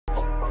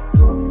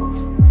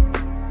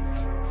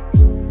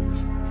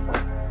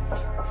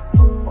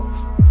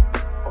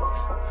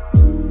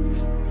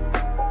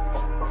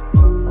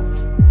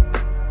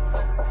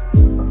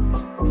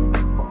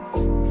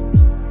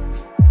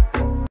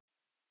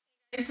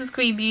is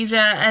Queendija,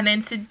 and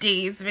in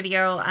today's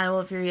video, I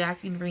will be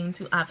reacting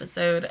to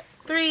episode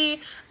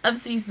 3 of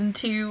season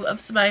 2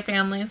 of Spy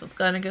Families. Let's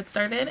go ahead and get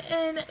started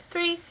in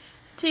 3,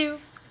 2,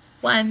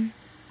 1,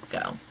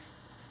 go.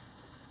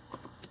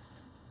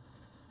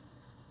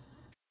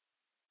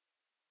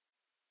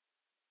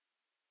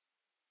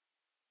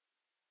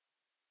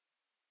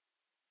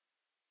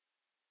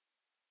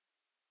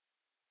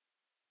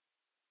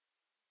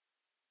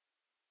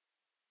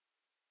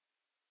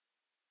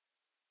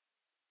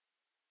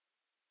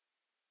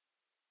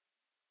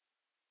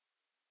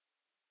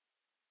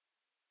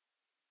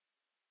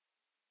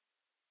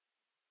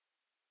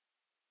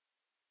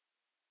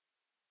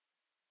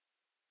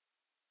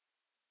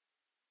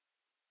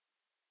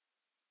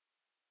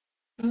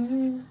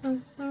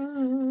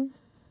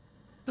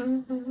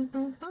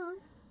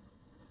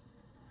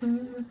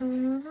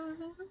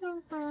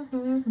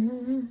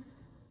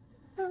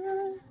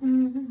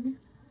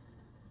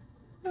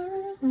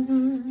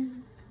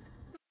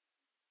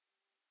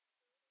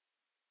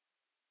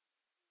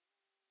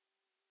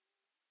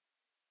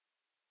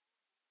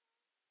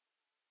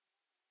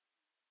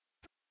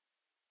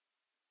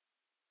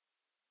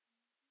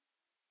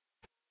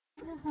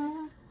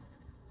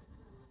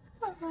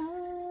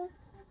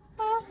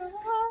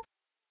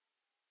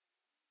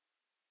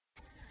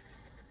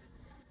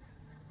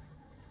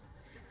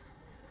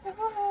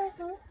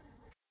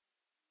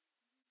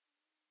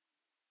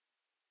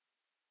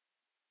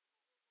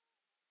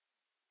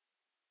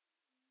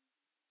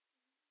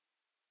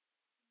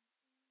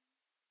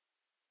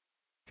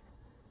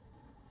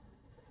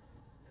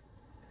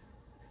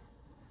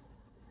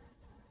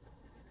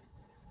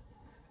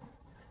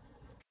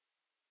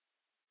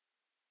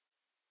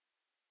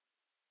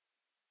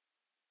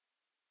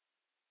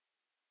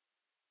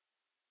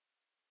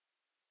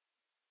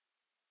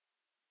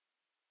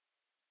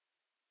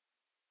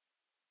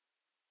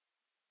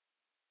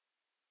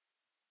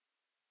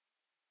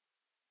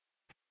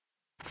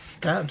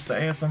 Steps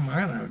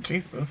ASMR though,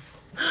 Jesus.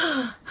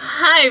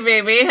 Hi,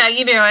 baby. How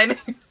you doing?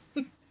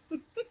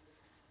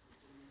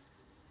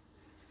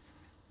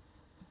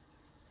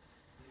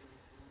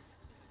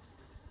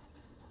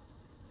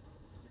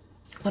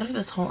 What if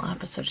this whole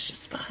episode is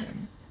just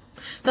fun?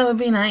 That would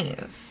be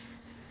nice.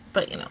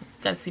 But, you know,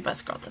 gotta see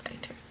Best Girl today,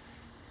 too.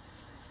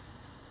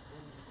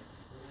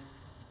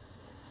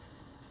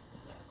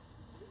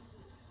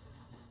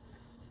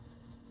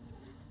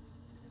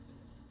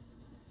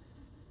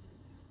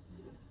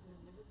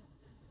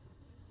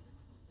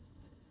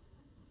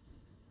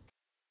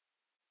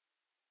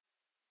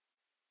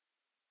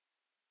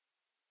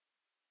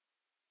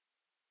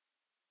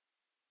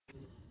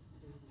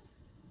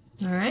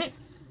 All right.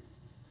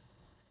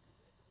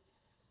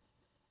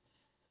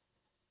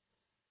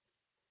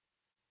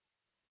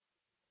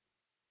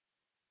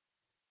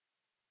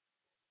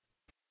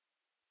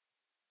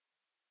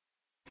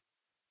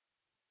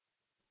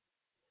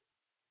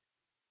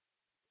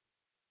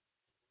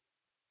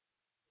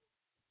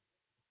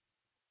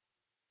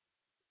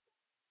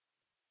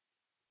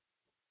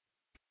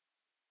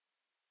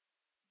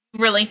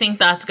 Really think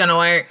that's gonna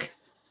work?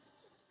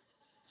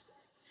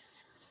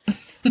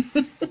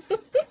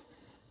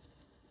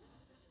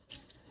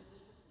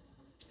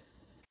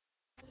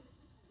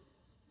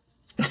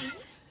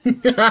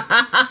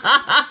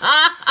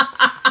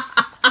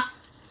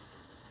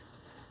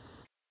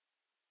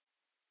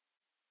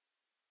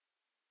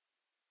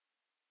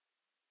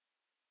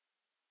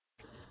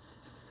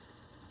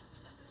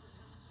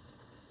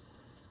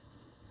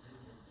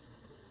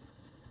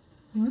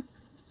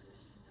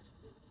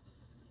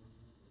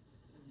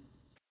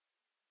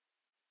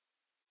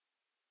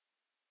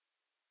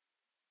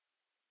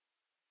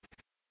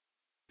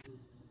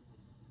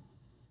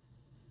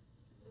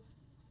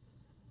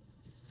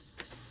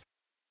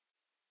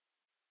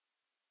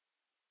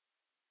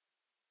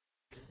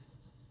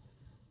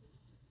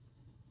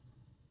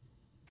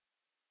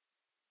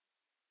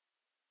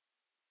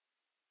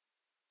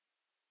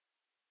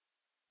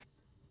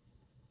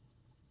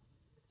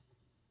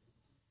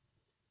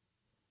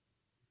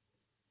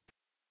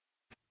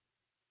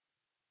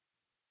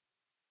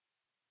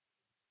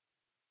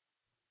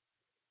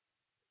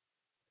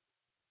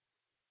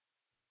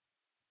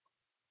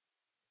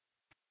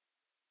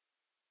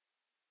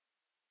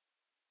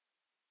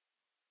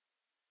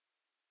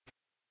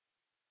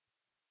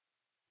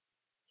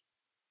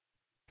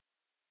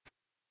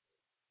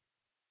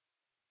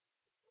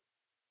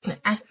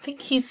 I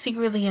think he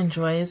secretly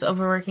enjoys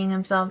overworking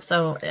himself,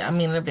 so I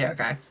mean, it'll be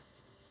okay.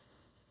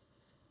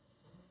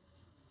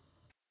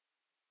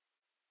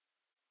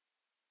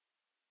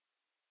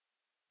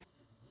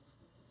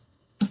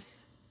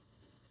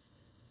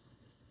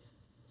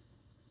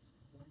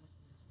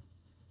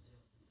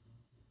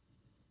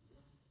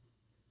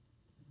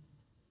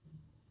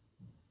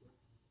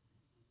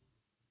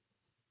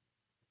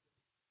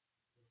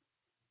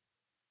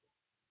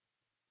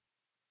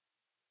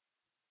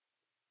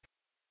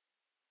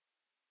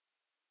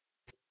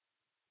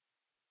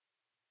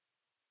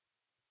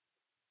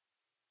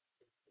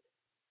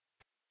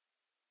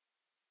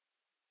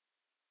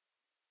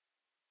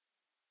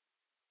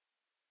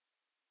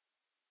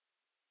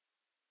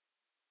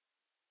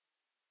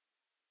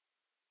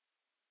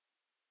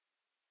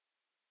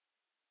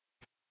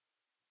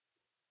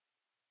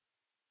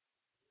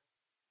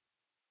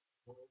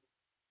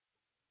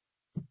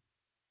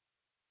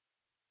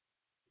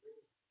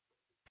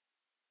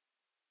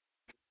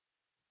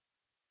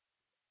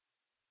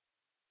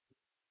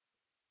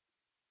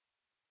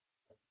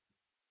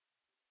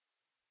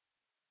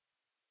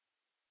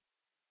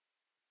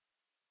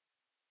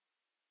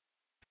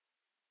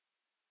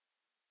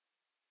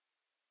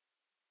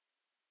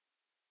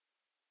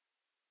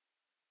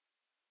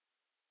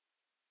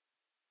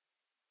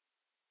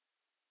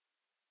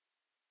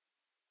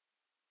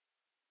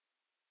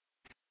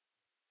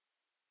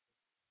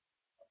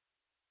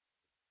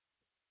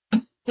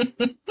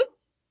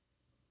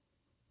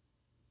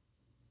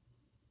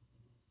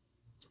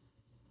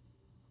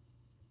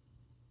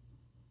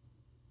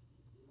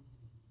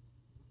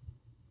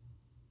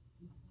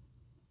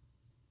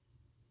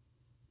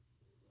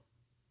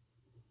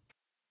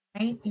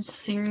 Right? You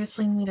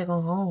seriously need to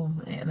go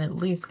home and at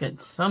least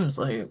get some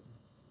sleep.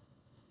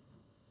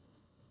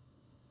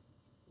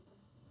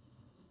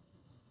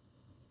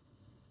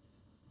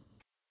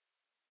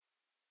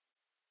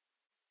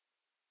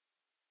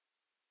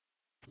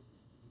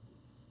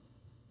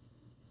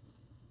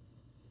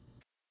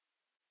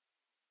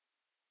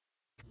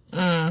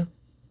 Mm.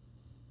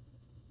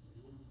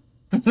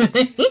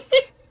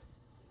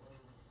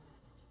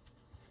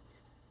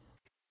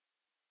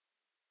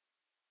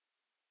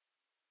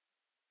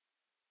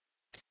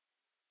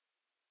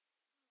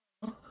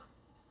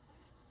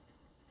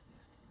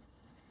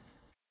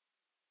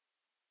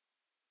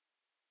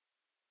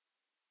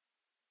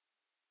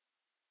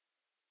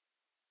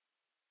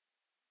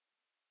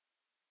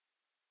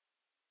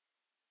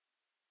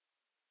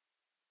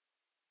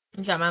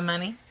 You got my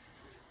money?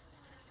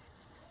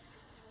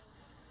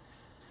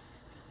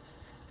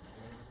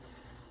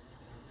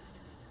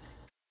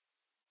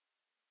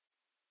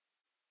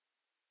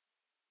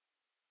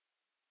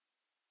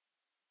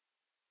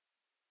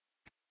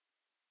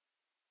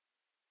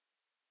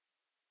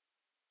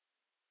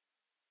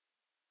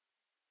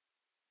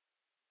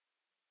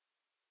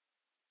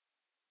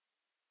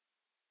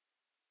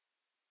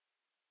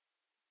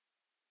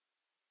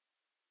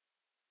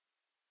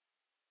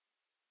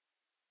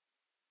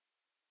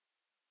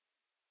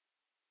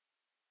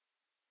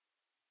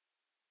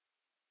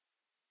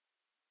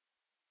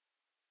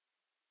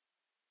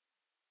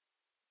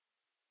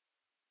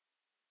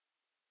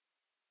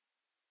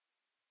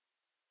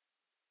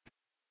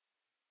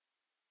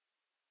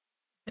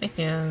 It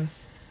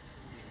is.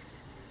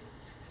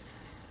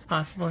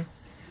 Possibly.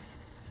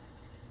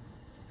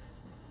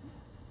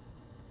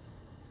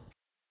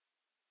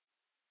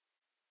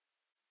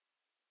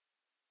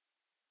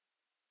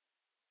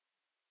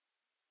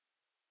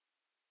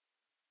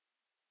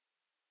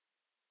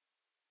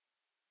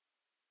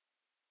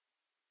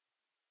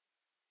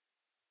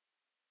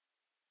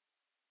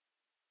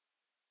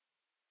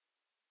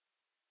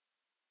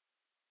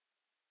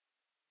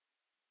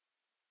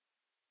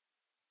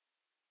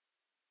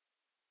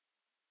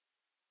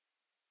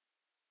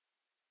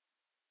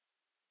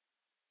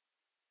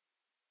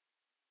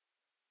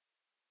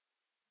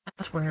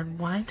 That's weird.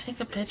 Why take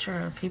a picture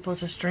of people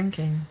just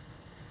drinking?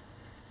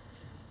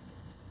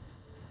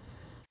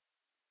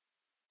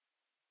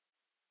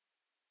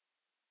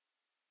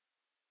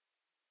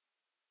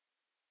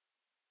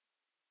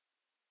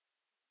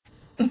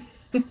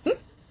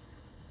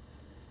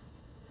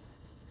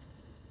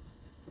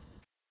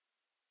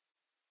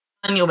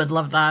 And you would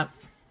love that.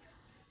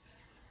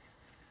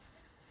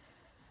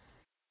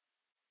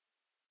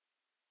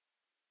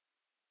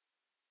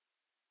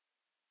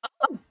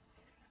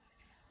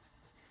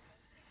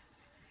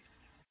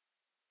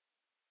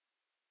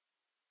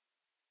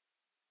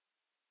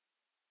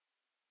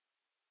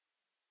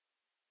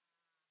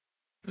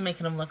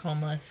 Making them look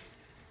homeless.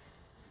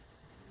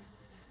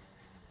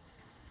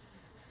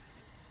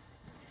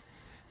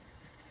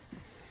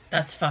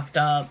 That's fucked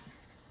up.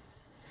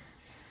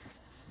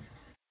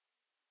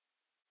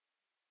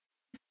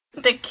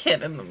 The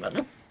kid in the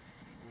middle.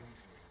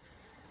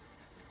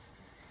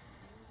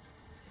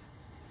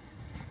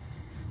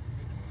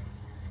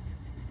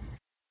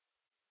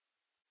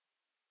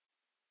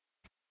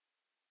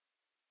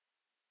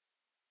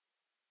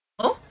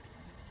 Oh,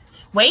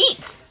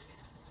 wait!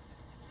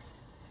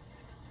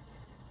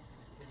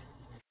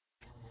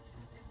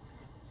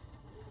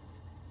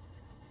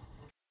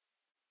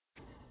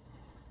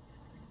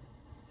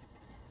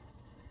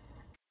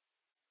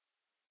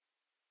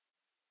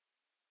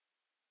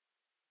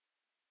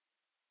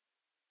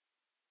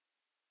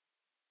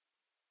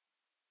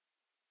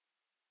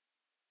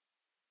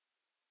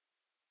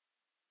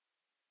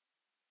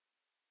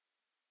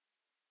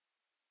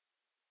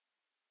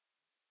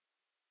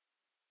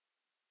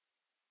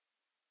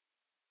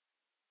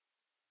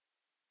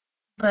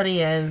 But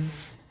he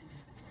is.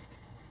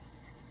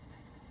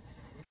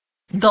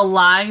 The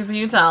lies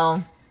you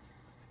tell.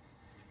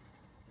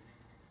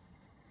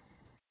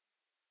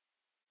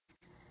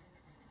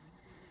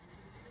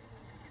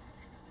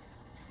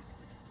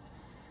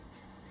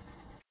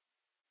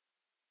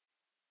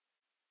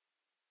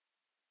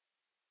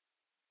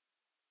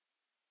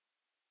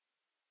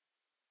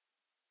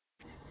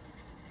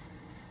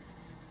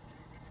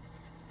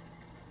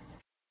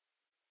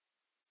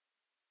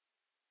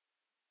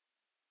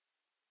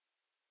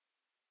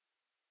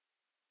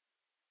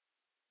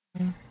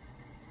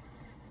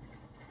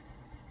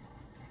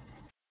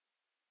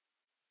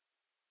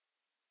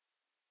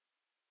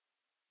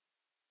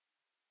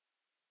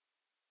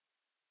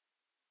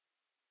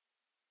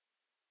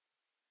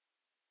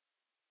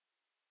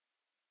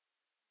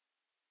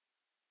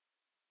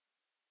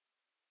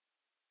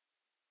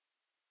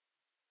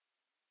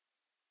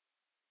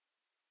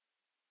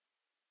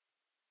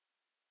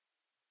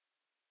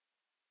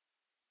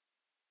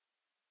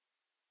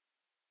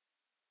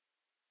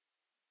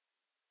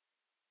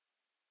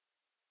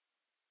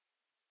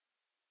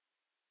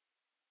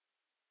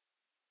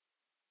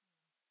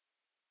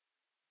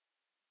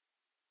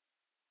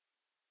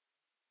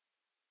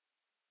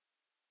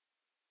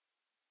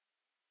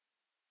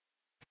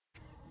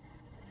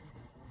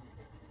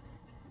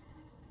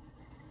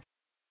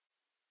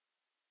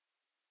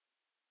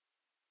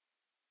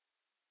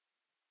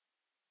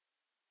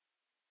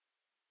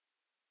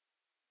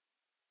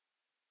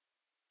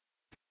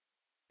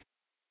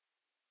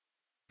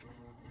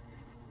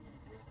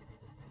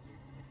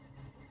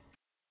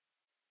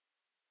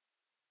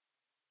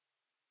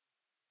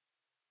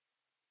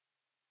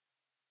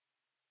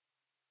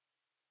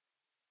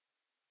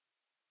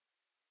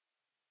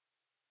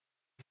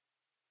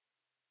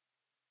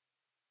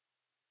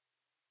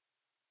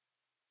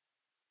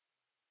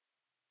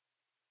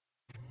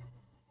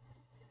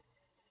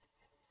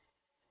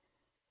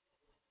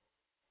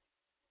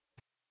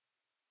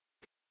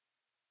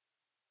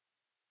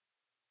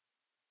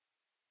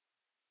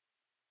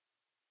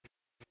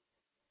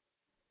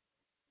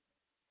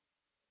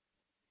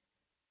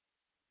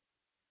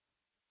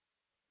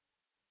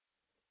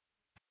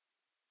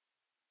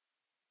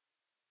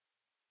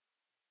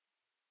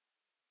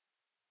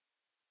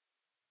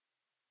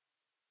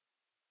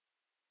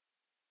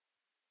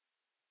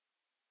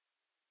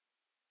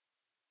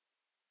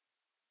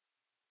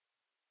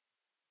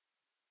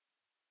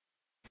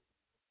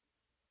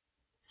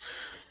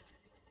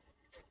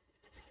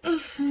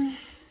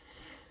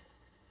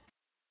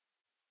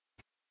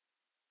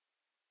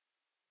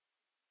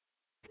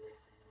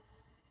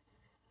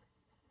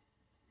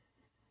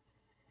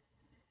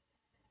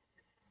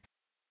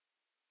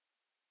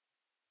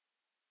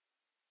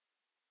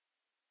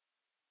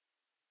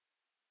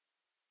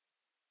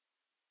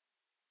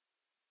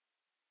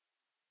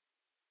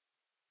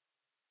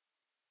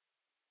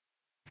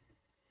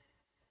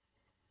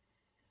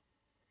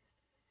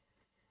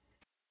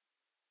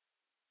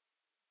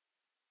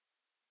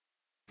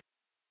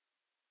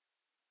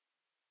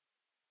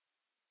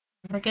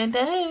 Have a good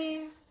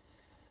day.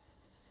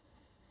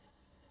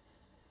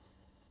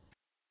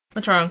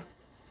 What's wrong?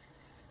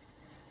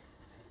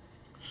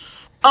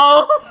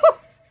 Oh!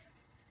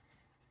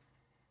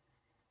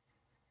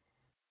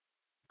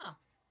 Oh,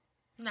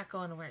 I'm not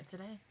going to work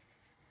today.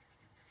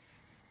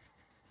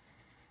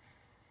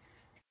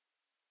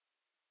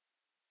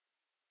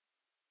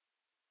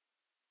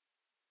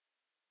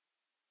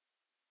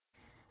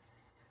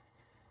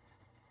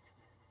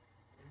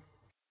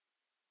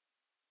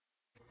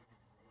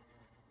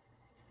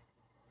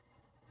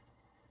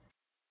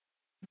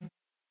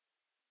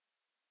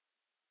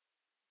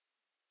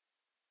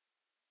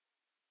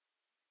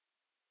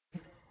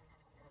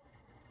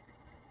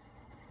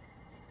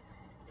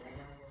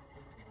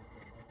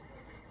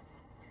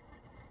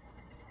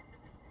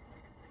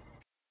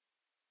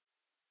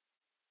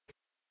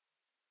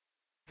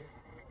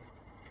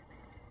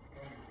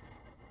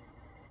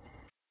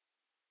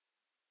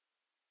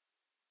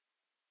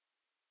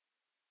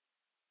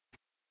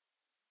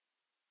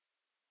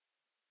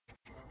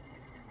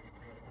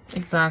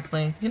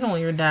 Exactly. You don't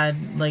want your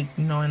dad, like,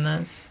 knowing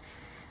this.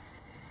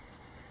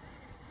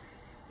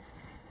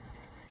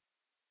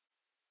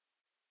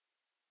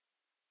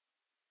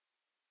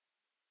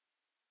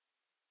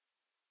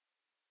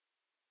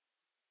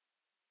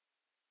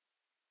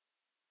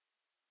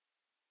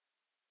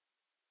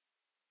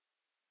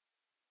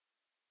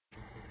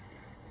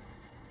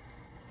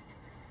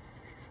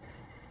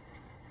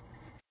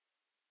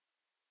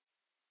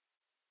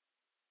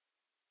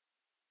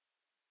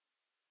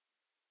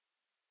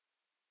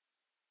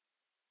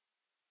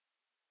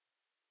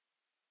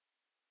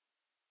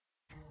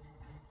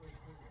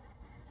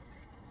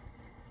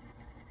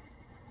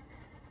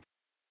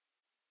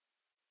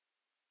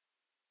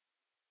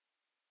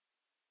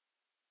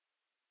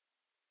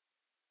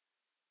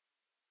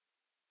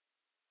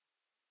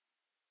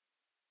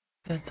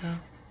 Good, though.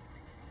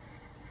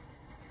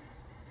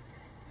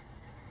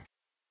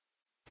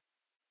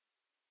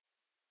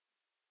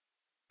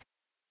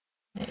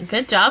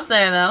 Good job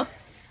there, though.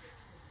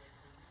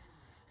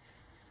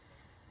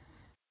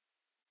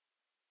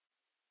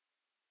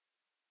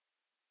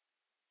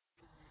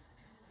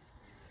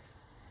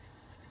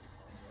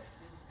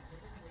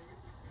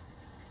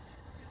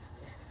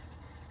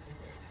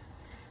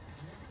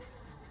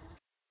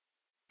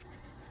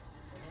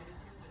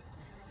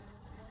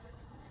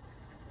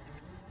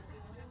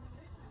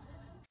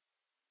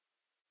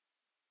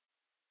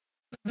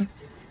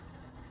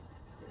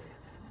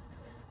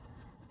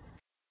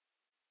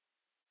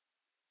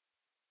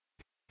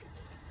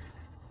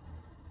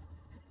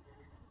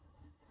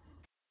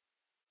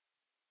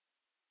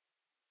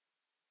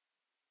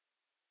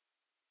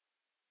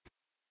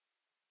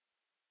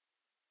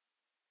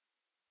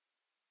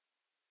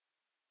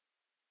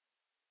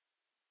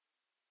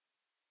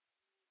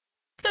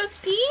 Go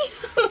see.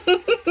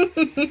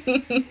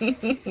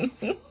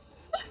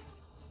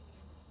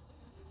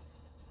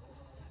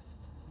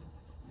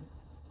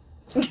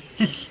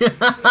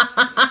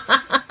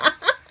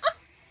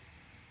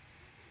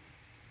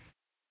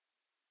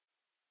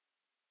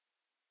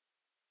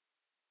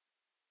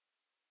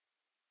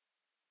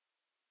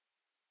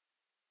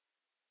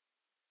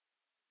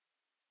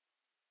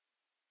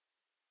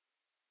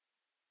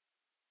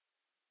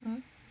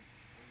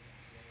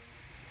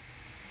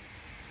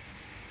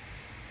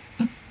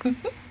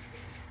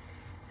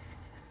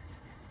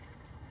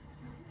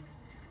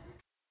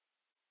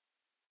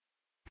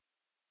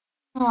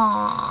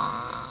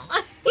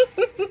 Aww.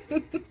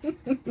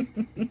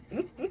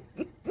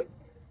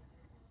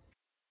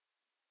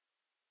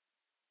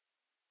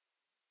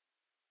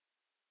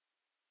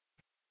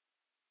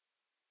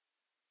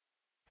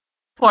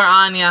 Poor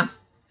Anya.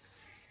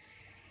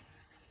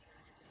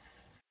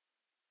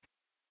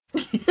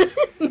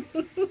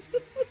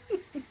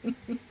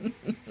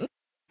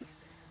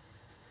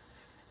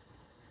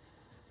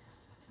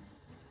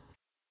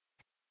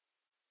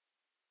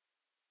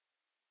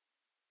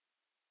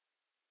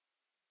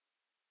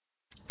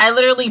 I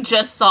literally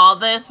just saw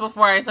this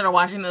before I started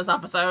watching this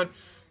episode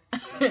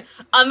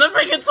on the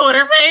freaking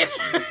Twitter page.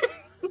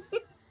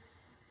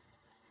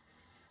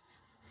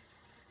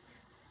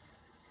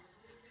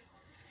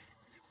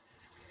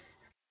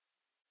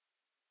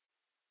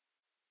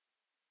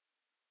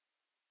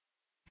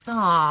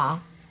 Aww.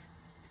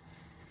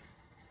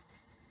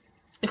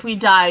 If we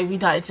die, we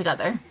die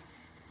together.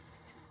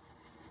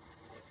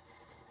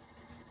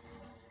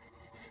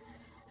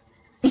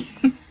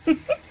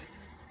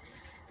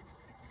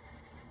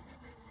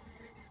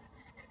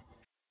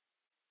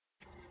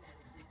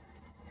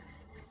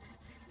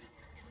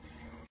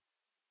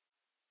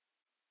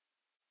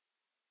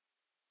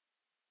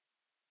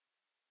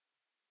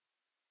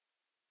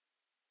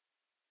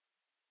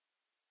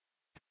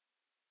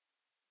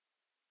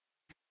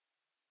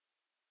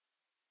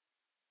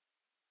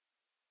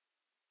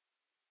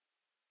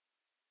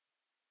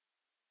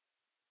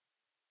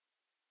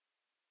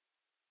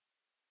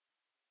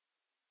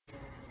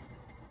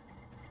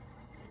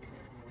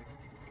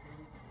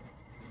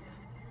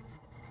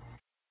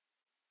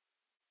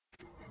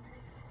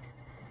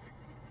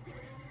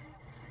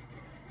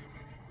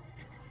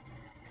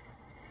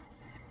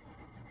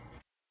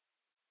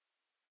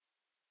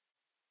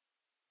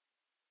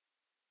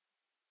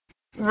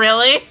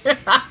 Really?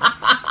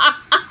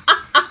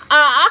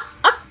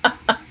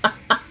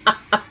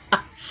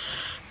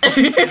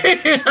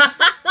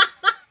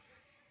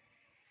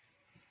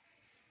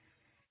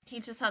 He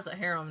just has a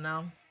harem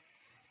now.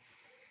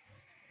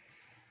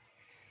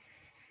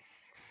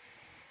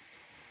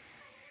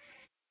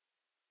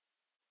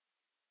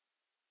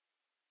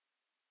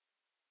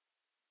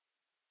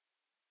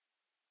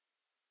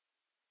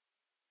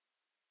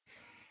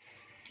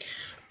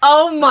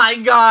 Oh my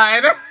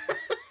god.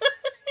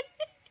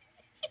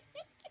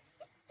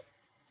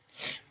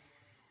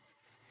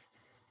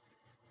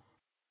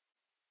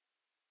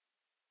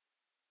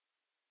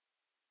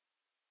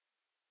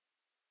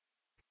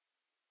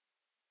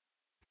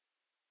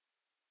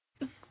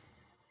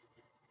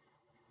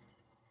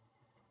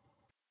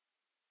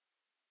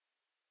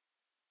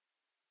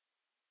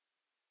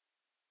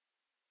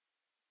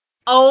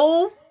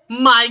 Oh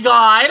my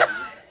god.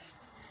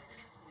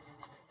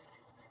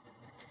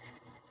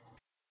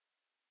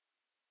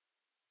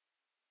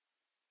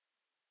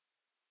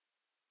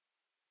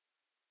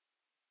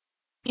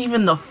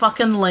 Even the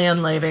fucking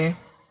landlady.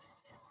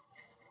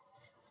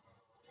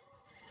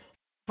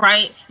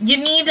 Right? You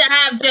need to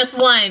have just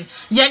one.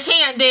 You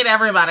can't date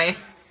everybody.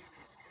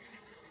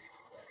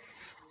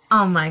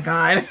 Oh my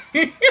god.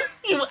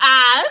 You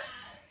ass.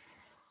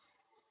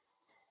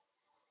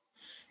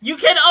 You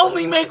can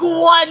only make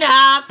one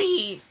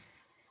happy.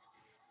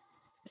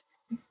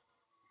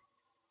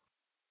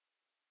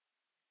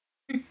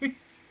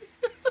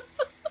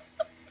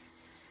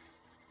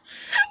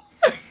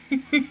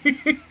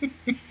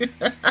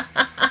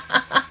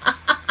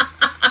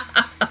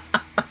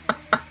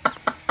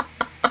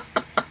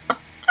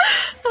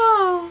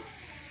 Oh.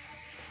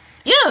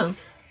 Yeah.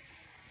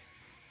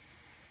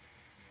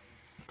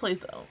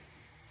 Please don't.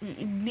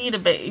 You need a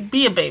baby.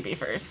 Be a baby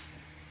first.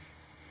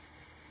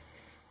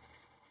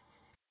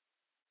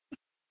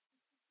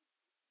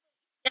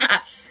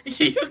 Yeah.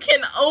 You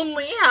can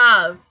only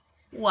have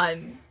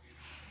one.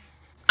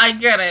 I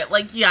get it.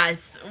 Like,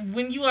 yes,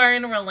 when you are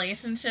in a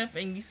relationship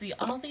and you see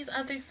all these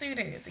other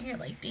suitors, and you're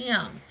like,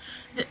 damn.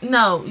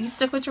 No, you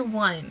stick with your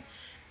one.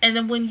 And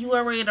then when you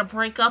are ready to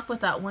break up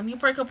with that one, you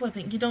break up with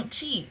it. You don't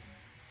cheat.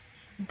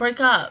 Break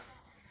up.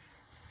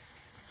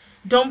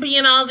 Don't be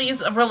in all these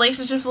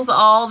relationships with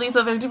all these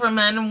other different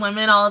men and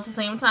women all at the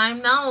same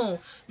time. No,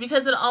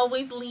 because it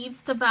always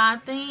leads to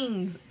bad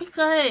things. Be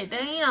good.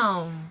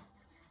 Damn.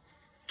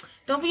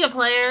 Don't be a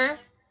player.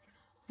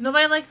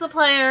 Nobody likes a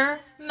player.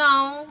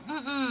 No.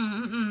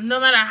 Mm-mm, mm-mm. No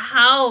matter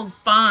how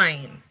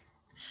fine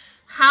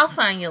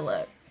you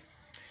look,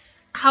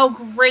 how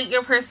great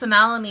your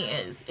personality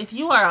is. If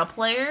you are a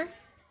player,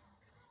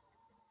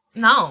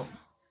 no.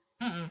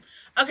 Mm-mm.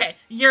 Okay,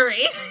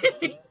 Yuri.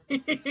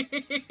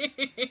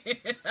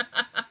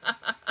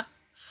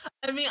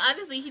 I mean,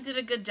 honestly, he did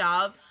a good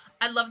job.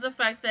 I love the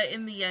fact that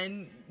in the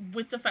end,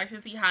 with the fact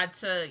that he had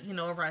to,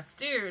 arrest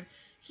dude,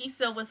 he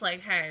still was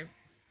like, "Hey,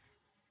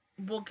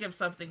 we'll give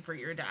something for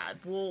your dad.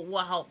 We'll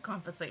help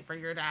compensate for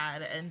your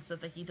dad, and so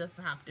that he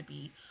doesn't have to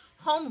be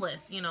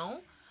homeless."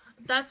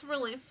 That's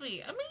really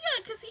sweet. I mean,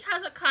 yeah, because he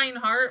has a kind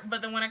heart,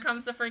 but then when it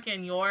comes to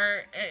freaking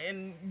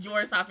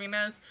yours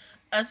happiness,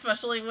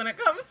 especially when it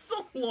comes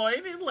to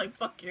Lloyd, he's like,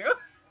 "Fuck you."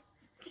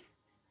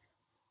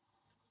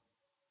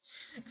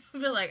 Be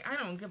like, I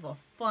don't give a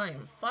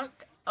flying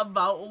fuck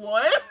about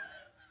Lloyd.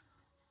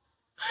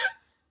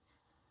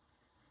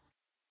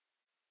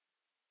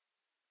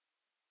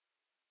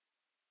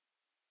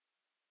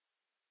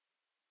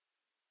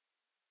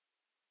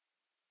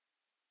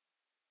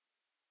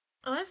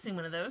 Oh, I've seen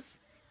one of those.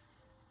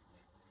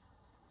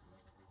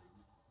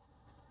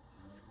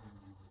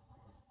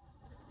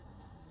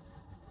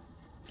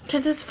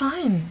 Because it's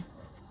fine.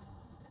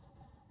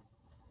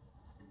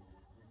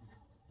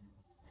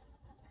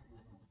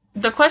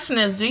 The question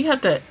is, do you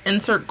have to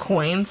insert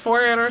coins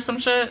for it or some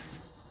shit?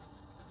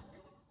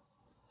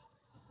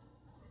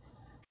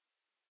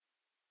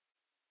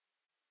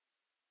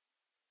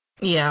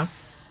 Yeah.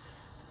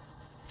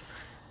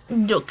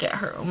 Look at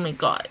her. Oh my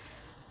god.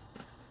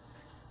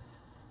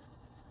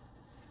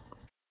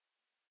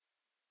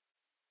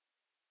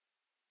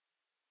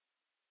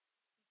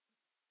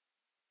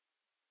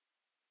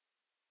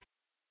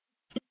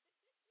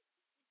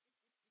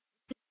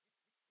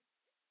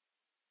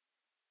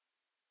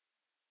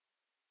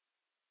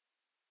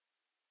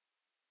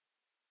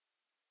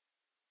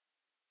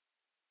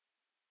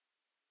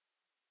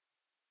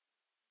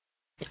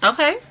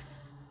 Okay.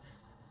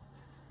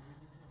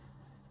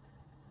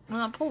 Well,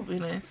 that'll probably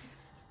be nice.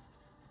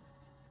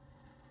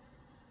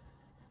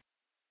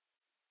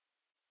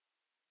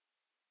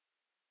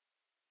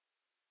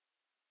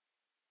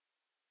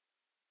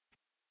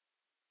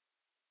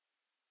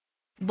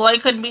 Boy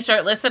couldn't be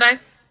shirtless today.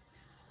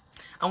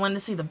 I wanted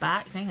to see the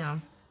back.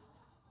 Damn.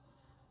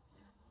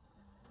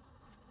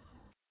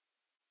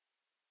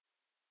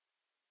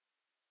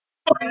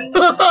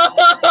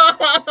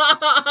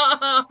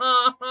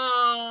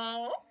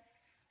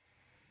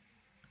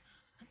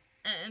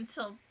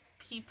 Until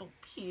people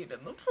peed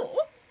in the pool.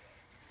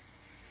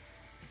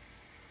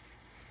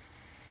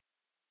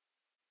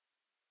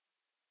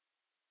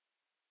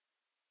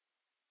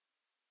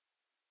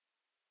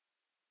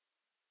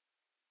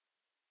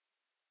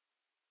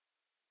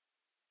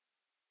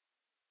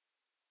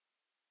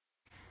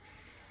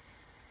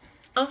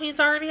 Oh, he's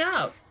already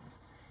out.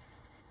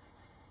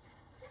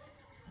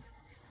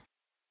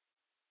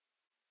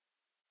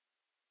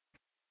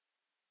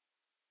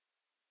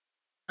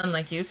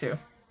 Unlike you two.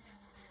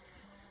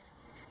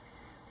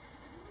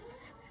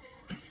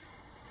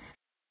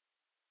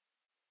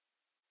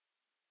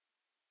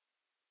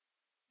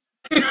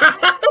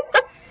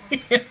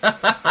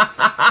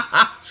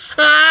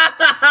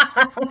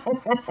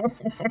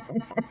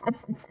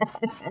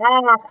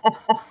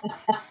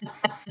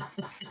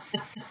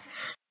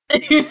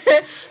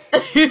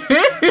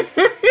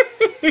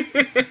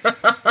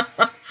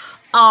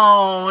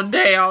 Oh,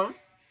 damn.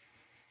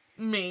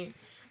 Me.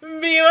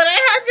 Me when I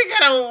have to go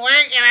to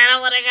work and I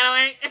don't want to go to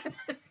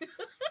work.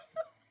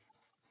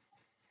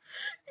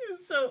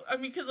 So, I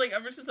mean, because, like,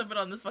 ever since I've been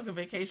on this fucking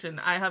vacation,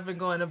 I have been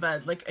going to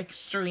bed, like,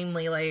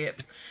 extremely late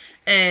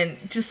and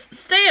just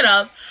staying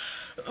up.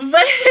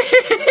 But,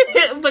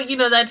 but you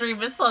know, that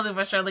dream is slowly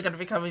but surely going to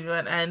be coming to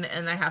an end,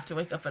 and I have to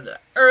wake up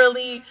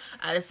early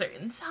at a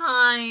certain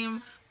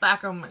time,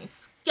 back on my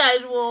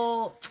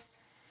schedule.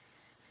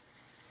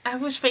 I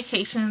wish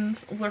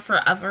vacations were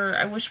forever.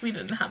 I wish we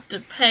didn't have to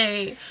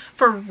pay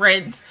for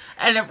rent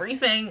and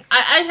everything.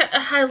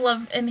 I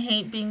love and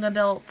hate being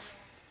adults.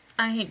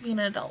 I hate being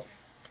an adult.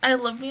 I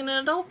love being an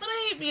adult, but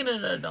I hate being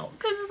an adult.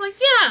 Because it's like,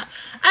 yeah,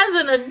 as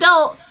an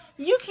adult,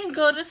 you can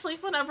go to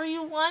sleep whenever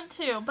you want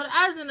to. But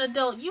as an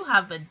adult, you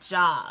have a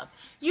job.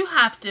 You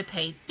have to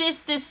pay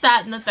this,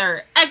 that, and the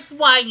third. X,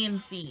 Y,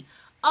 and Z.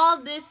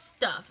 All this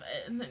stuff.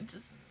 And then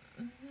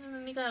and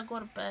then you gotta go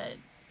to bed.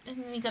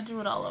 And then you gotta do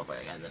it all over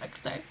again the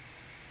next day.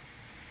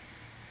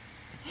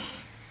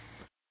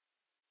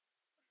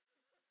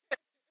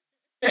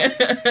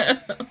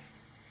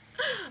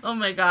 Oh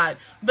my god.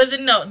 But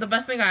then no, the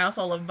best thing I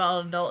also love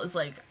about an adult is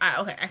like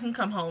I can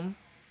come home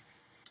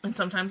and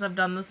sometimes I've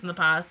done this in the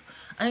past.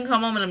 I can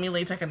come home and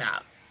immediately take a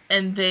nap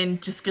and then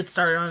just get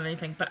started on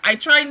anything. But I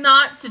try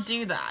not to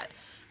do that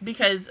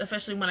because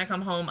especially when I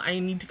come home, I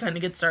need to kind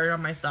of get started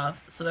on my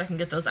stuff so that I can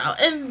get those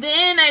out. And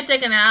then I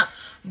take a nap.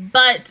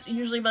 But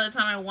usually by the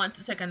time I want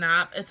to take a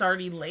nap, it's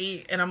already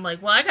late and I'm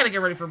like, well, I got to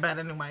get ready for bed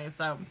anyway.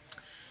 So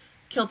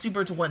kill two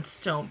birds with one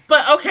stone.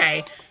 But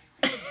okay.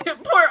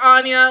 Poor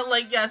Anya,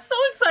 like, yeah, so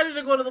excited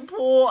to go to the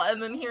pool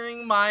and then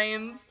hearing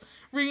minds,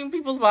 reading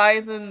people's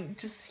minds, and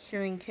just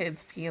hearing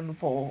kids pee in the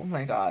pool. Oh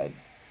my god.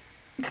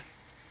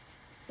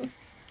 But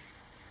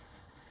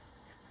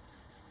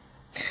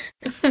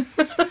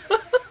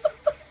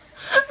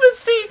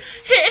see,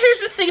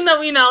 here's the thing that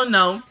we now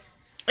know.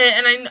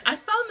 And I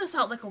found this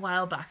out like a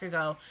while back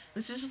ago.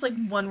 This is just like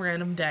one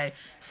random day.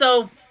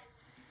 So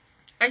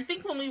I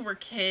think when we were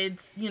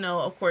kids, you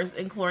know, of course,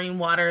 in chlorine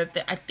water,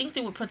 I think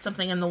they would put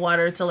something in the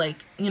water to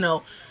like, you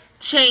know,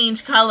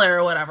 change color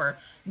or whatever.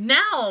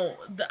 Now,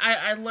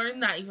 I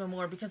learned that even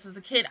more because as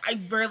a kid, I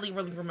rarely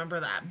really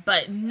remember that.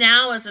 But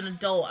now as an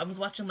adult, I was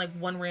watching like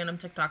one random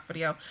TikTok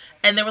video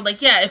and they were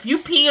like, yeah, if you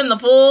pee in the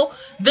pool,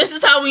 this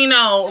is how we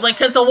know. Like,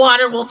 because the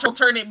water will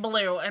turn it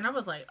blue. And I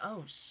was like,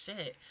 oh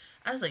shit.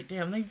 I was like,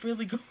 damn, they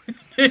really going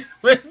in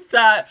with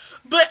that.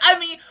 But I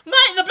mean,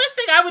 the best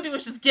thing I would do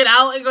is just get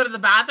out and go to the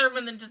bathroom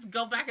and then just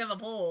go back in the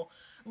pool.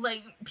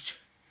 Like,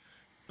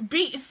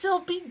 be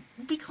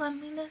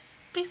cleanliness.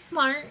 Be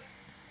smart.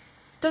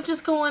 Don't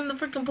just go in the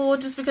freaking pool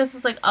just because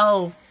it's like,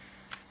 oh,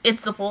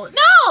 it's the pool.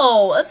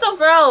 No, it's so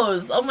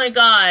gross. Oh my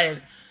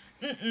god.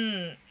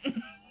 Mm-mm.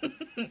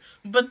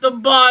 But the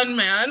bond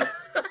man.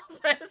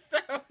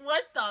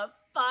 What the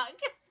fuck?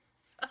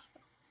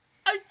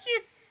 I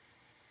can't.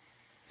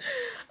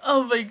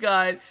 Oh my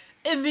god.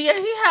 In the end,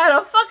 he had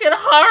a fucking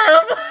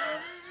harem.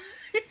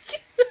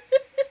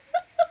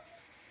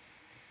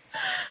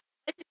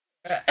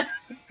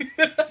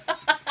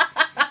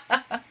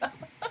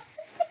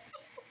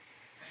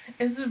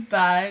 Is it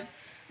bad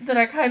that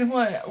I kind of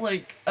want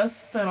like a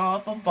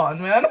spinoff of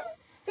Bondman?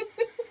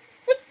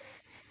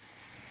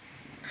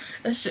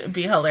 That should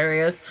be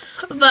hilarious.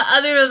 But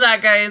other than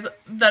that, guys,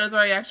 that is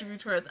our reaction review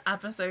towards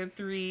episode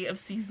 3 of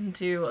season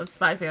 2 of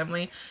Spy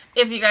Family.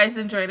 If you guys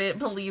enjoyed it,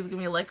 please give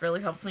me a like,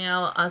 really helps me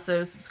out.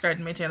 Also, subscribe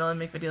to my channel and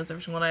make videos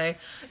every single day.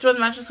 Join the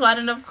Mattress Squad,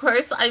 and of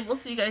course, I will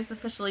see you guys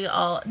officially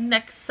all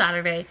next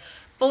Saturday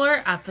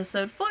for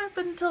episode 4.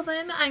 But until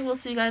then, I will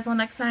see you guys all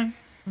next time.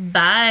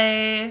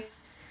 Bye!